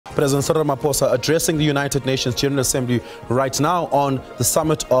President Cyril Ramaphosa addressing the United Nations General Assembly right now on the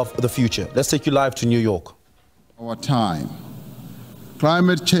Summit of the Future. Let's take you live to New York. Our time.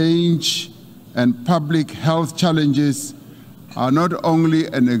 Climate change and public health challenges are not only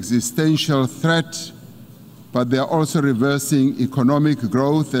an existential threat, but they are also reversing economic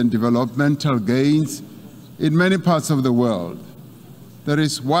growth and developmental gains in many parts of the world. There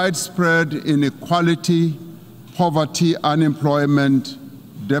is widespread inequality, poverty, unemployment,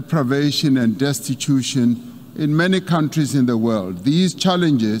 deprivation, and destitution in many countries in the world. These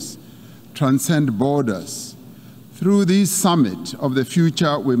challenges transcend borders. Through this summit of the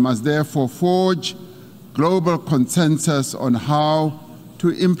future, we must therefore forge global consensus on how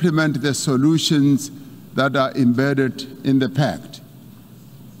to implement the solutions that are embedded in the Pact.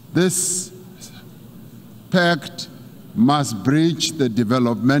 This Pact must bridge the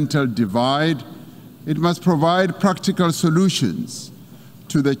developmental divide. It must provide practical solutions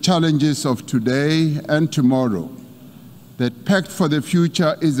to the challenges of today and tomorrow. The Pact for the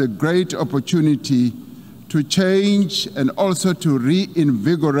Future is a great opportunity to change and also to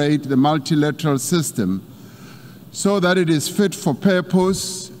reinvigorate the multilateral system so that it is fit for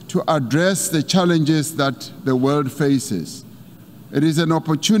purpose to address the challenges that the world faces. It is an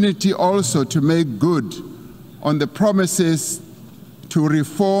opportunity also to make good on the promises to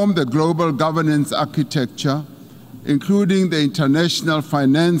reform the global governance architecture, including the international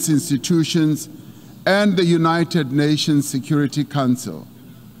finance institutions and the United Nations Security Council,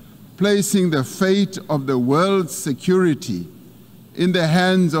 placing the fate of the world's security in the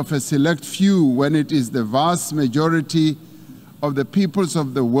hands of a select few when it is the vast majority of the peoples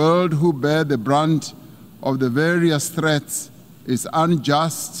of the world who bear the brunt of the various threats is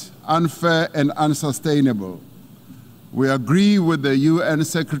unjust, unfair, and unsustainable. We agree with the UN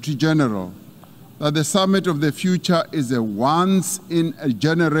Secretary General that the Summit of the Future is a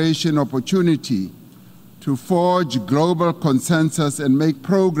once-in-a-generation opportunity to forge global consensus and make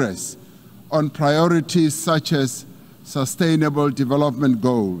progress on priorities such as sustainable development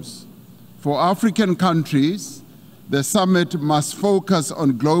goals. For African countries, the summit must focus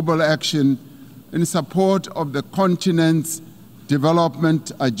on global action in support of the continent's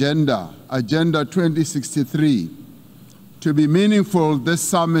development agenda, Agenda 2063. To be meaningful, this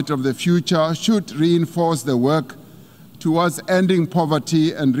Summit of the Future should reinforce the work towards ending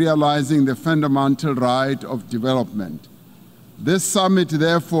poverty and realizing the fundamental right of development. This summit,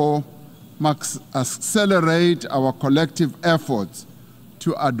 therefore, must accelerate our collective efforts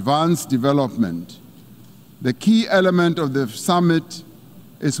to advance development. The key element of the summit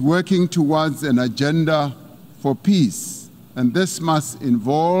is working towards an agenda for peace, and this must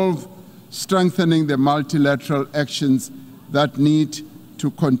involve strengthening the multilateral actions that need to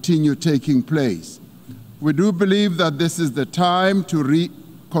continue taking place. We do believe that this is the time to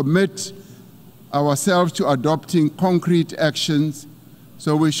recommit ourselves to adopting concrete actions,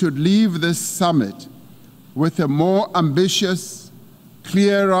 so we should leave this summit with a more ambitious,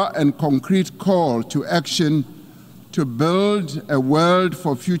 clearer, and concrete call to action to build a world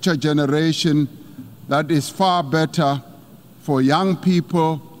for future generation that is far better for young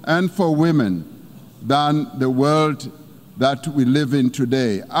people and for women than the world that we live in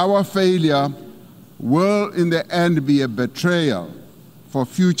today. Our failure will in the end be a betrayal for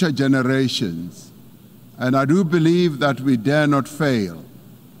future generations. And I do believe that we dare not fail.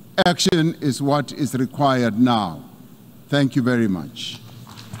 Action is what is required now. Thank you very much.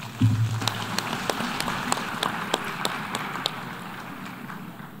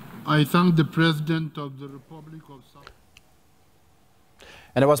 I thank the President of the Republic of South Africa.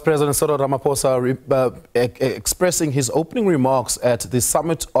 And it was President Cyril Ramaphosa expressing his opening remarks at the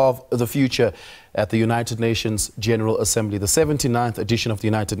Summit of the Future at the United Nations General Assembly, the 79th edition of the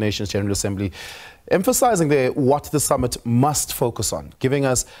United Nations General Assembly, emphasizing there what the summit must focus on, giving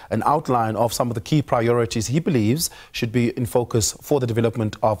us an outline of some of the key priorities he believes should be in focus for the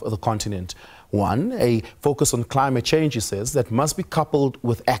development of the continent. One, a focus on climate change, he says, that must be coupled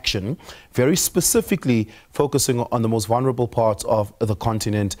with action, very specifically focusing on the most vulnerable parts of the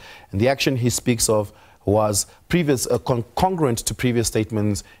continent. And the action he speaks of was congruent to previous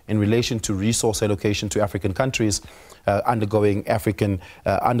statements in relation to resource allocation to African countries undergoing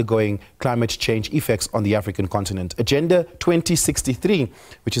climate change effects on the African continent. Agenda 2063,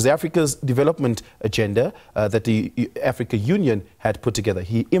 which is Africa's development agenda that the Africa Union had put together.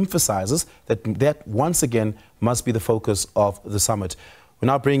 He emphasizes that once again must be the focus of the summit. We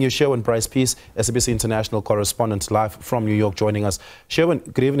now bring you Sherwin Bryce-Peace, SABC International correspondent, live from New York, joining us. Sherwin,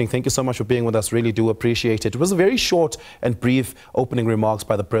 good evening. Thank you so much for being with us. Really do appreciate it. It was a very short and brief opening remarks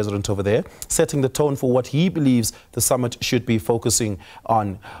by the president over there, setting the tone for what he believes the summit should be focusing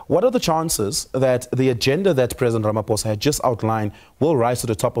on. What are the chances that the agenda that President Ramaphosa had just outlined will rise to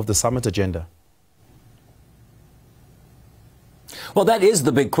the top of the summit agenda? Well, that is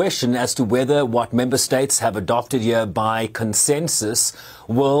the big question as to whether what member states have adopted here by consensus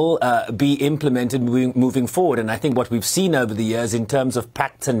will be implemented moving forward. And I think what we've seen over the years in terms of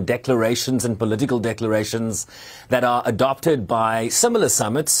pacts and declarations and political declarations that are adopted by similar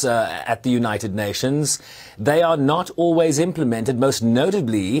summits at the United Nations, they are not always implemented, most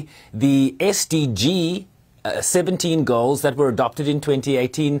notably the SDG 17 goals that were adopted in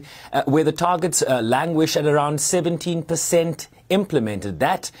 2018, where the targets languish at around 17% implemented.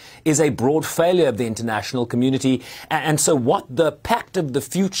 That is a broad failure of the international community. And so what the Pact of the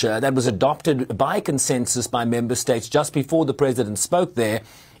Future that was adopted by consensus by member states just before the president spoke there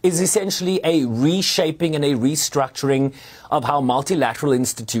is essentially a reshaping and a restructuring of how multilateral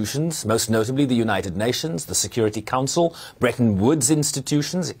institutions, most notably the United Nations, the Security Council, Bretton Woods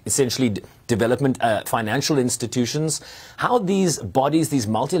institutions, essentially development financial institutions, how these bodies, these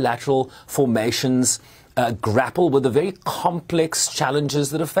multilateral formations grapple with the very complex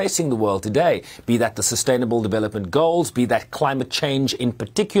challenges that are facing the world today, be that the Sustainable Development Goals, be that climate change in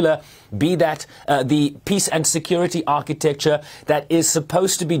particular, be that the peace and security architecture that is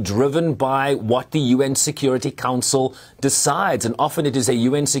supposed to be driven by what the UN Security Council decides. And often it is a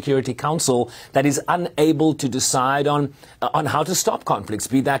UN Security Council that is unable to decide on how to stop conflicts,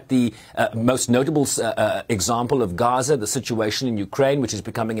 be that the most notable example of Gaza, the situation in Ukraine, which is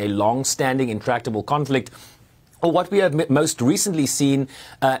becoming a long-standing, intractable conflict, or what we have most recently seen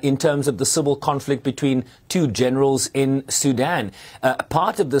in terms of the civil conflict between two generals in Sudan.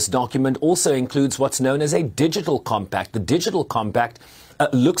 Part of this document also includes what's known as a digital compact. The digital compact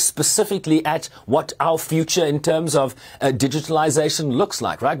looks specifically at what our future in terms of digitalization looks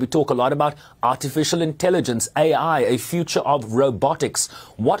like, right? We talk a lot about artificial intelligence, AI, a future of robotics.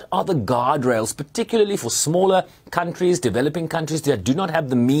 What are the guardrails, particularly for smaller countries, developing countries that do not have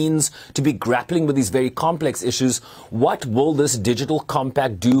the means to be grappling with these very complex issues? What will this digital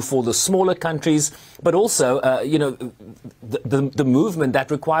compact do for the smaller countries, but also, the movement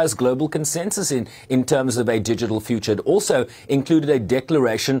that requires global consensus in terms of a digital future? It also included a declaration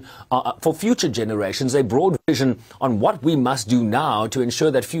for future generations, a broad vision on what we must do now to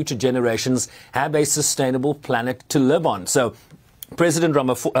ensure that future generations have a sustainable planet to live on. So President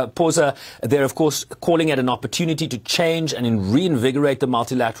Ramaphosa, they're of course calling it an opportunity to change and reinvigorate the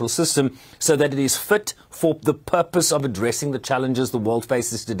multilateral system so that it is fit for the purpose of addressing the challenges the world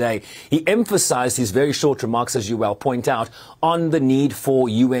faces today. He emphasized his very short remarks, as you well point out, on the need for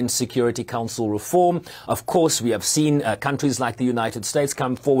UN Security Council reform. Of course, we have seen countries like the United States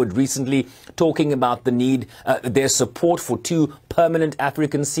come forward recently talking about the need, their support for 2 permanent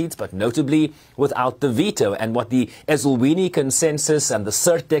African seats, but notably without the veto. And what the Ezulwini Consensus and the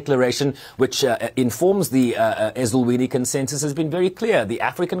CERT Declaration, which informs the Ezulwini Consensus, has been very clear. The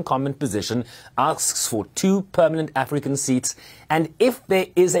African Common Position asks for 2 permanent African seats, and if there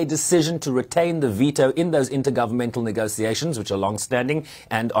is a decision to retain the veto in those intergovernmental negotiations, which are long-standing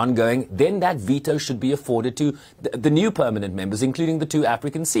and ongoing, then that veto should be afforded to the new permanent members, including the 2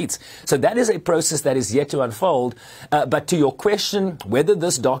 African seats. So that is a process that is yet to unfold. But to your question, whether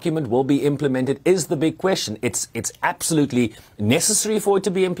this document will be implemented is the big question. It's absolutely necessary for it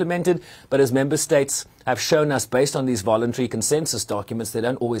to be implemented, but as member states have shown us, based on these voluntary consensus documents, they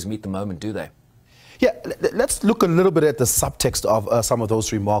don't always meet the moment, do they? Yeah, let's look a little bit at the subtext of some of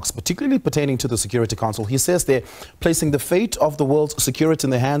those remarks, particularly pertaining to the Security Council. He says they're placing the fate of the world's security in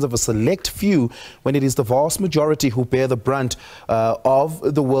the hands of a select few when it is the vast majority who bear the brunt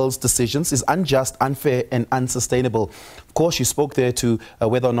of the world's decisions is unjust, unfair and unsustainable. Of course, you spoke there to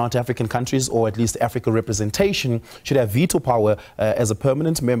whether or not African countries, or at least Africa representation, should have veto power as a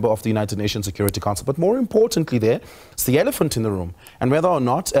permanent member of the United Nations Security Council. But more importantly there, it's the elephant in the room, and whether or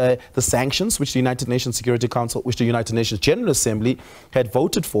not the sanctions which the United Nations Security Council, which the United Nations General Assembly had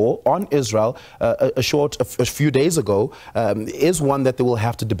voted for on Israel a few days ago, is one that they will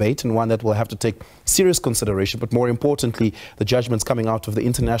have to debate and one that will have to take serious consideration. But more importantly, the judgments coming out of the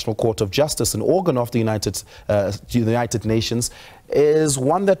International Court of Justice, an organ of the United Nations, is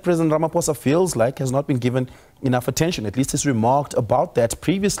one that President Ramaphosa feels like has not been given enough attention. At least he's remarked about that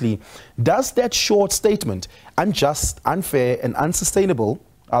previously. Does that short statement, unjust, unfair and unsustainable,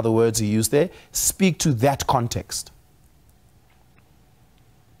 are the words he used there, speak to that context?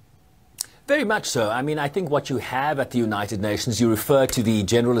 Very much so. I mean, I think what you have at the United Nations, you refer to the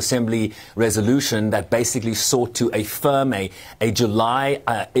General Assembly resolution that basically sought to affirm a July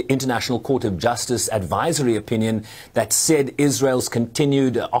International Court of Justice advisory opinion that said Israel's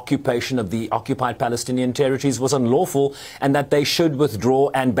continued occupation of the occupied Palestinian territories was unlawful and that they should withdraw,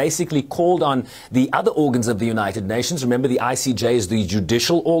 and basically called on the other organs of the United Nations. Remember, the ICJ is the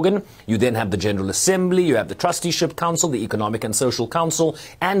judicial organ. You then have the General Assembly, you have the Trusteeship Council, the Economic and Social Council,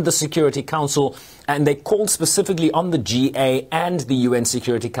 and the Security Council. And they called specifically on the GA and the UN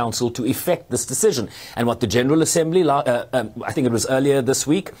Security Council to effect this decision. And what the General Assembly, I think it was earlier this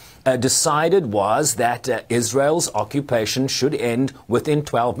week, decided was that Israel's occupation should end within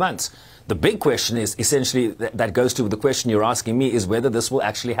 12 months. The big question is essentially that goes to the question you're asking me, is whether this will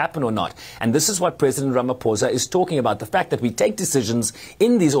actually happen or not. And this is what President Ramaphosa is talking about, the fact that we take decisions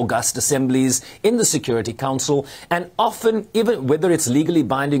in these august assemblies, in the Security Council, and often, even whether it's legally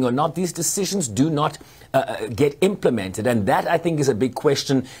binding or not, these decisions do not get implemented. And that, I think, is a big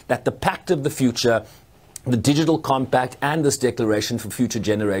question that the Pact of the Future, the Digital Compact, and this Declaration for Future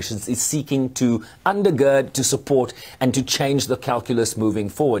Generations is seeking to undergird, to support, and to change the calculus moving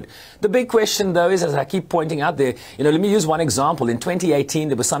forward. The big question, though, is, as I keep pointing out there, let me use one example. In 2018,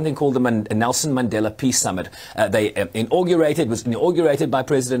 there was something called the Nelson Mandela Peace Summit. It was inaugurated by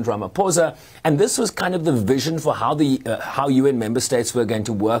President Ramaphosa, and this was kind of the vision for how how UN member states were going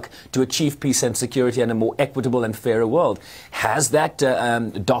to work to achieve peace and security and a more equitable and fairer world. Has that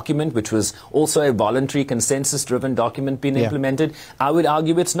document, which was also a voluntary consensus-driven document, been implemented? I would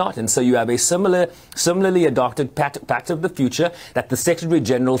argue it's not. And so you have a similarly adopted Pact of the Future that the Secretary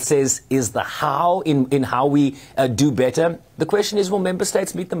General says is the how in how we do better. The question is, will member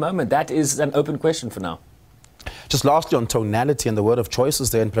states meet the moment? That is an open question for now. Just lastly, on tonality and the word of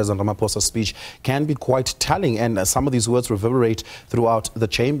choices there in President Ramaphosa's speech can be quite telling, and some of these words reverberate throughout the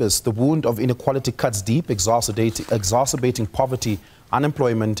chambers. The wound of inequality cuts deep, exacerbating poverty,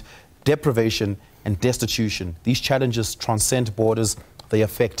 unemployment, deprivation, and destitution. These challenges transcend borders. They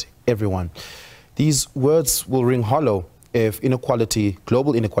affect everyone. These words will ring hollow if inequality,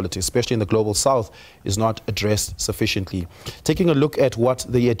 global inequality, especially in the global south, is not addressed sufficiently. Taking a look at what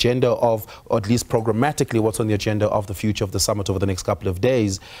the agenda of, or at least programmatically, what's on the agenda of the future of the summit over the next couple of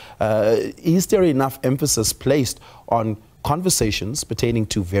days, is there enough emphasis placed on conversations pertaining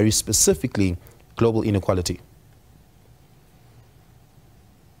to very specifically global inequality?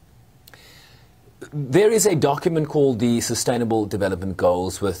 There is a document called the Sustainable Development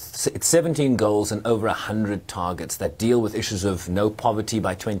Goals with 17 goals and over 100 targets that deal with issues of no poverty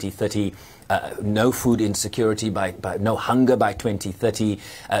by 2030, no food insecurity, no hunger by 2030,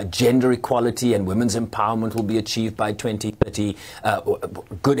 gender equality and women's empowerment will be achieved by 2030,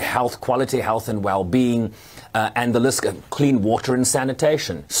 good health, quality health and well-being, and the list of clean water and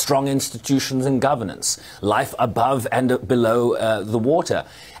sanitation, strong institutions and governance, life above and below the water.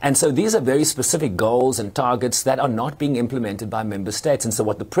 And so these are very specific goals and targets that are not being implemented by member states. And so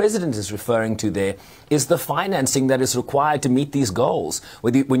what the president is referring to there is the financing that is required to meet these goals.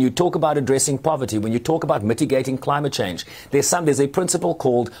 When you talk about addressing poverty, when you talk about mitigating climate change, there's a principle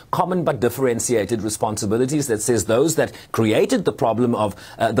called common but differentiated responsibilities that says those that created the problem of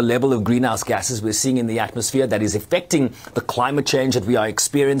the level of greenhouse gases we're seeing in the atmosphere that is affecting the climate change that we are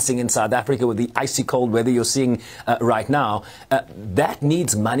experiencing in South Africa with the icy cold weather you're seeing right now, that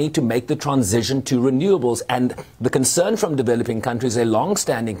needs money to make the transition to renewables. And the concern from developing countries, a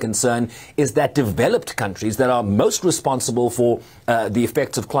long-standing concern, is that developed countries that are most responsible for the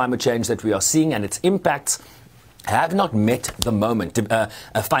effects of climate change that we are seeing and its impacts have not met the moment.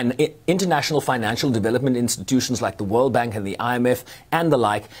 International financial development institutions like the World Bank and the IMF and the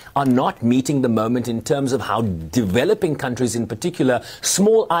like are not meeting the moment in terms of how developing countries, in particular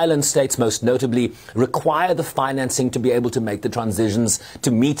small island states most notably, require the financing to be able to make the transitions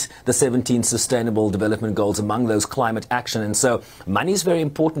to meet the 17 sustainable development goals, among those climate action. And so money is very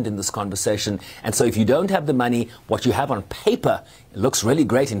important in this conversation. And so if you don't have the money, what you have on paper looks really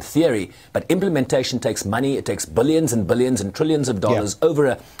great in theory, but implementation takes money. It takes billions and billions and trillions of dollars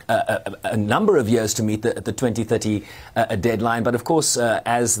over a number of years to meet the 2030 deadline. But of course,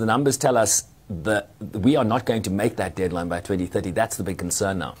 as the numbers tell us, we are not going to make that deadline by 2030. That's the big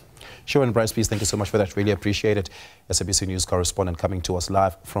concern now. Sure, and Bryce, please, thank you so much for that. Really appreciate it. SABC News correspondent coming to us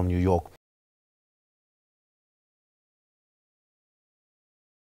live from New York.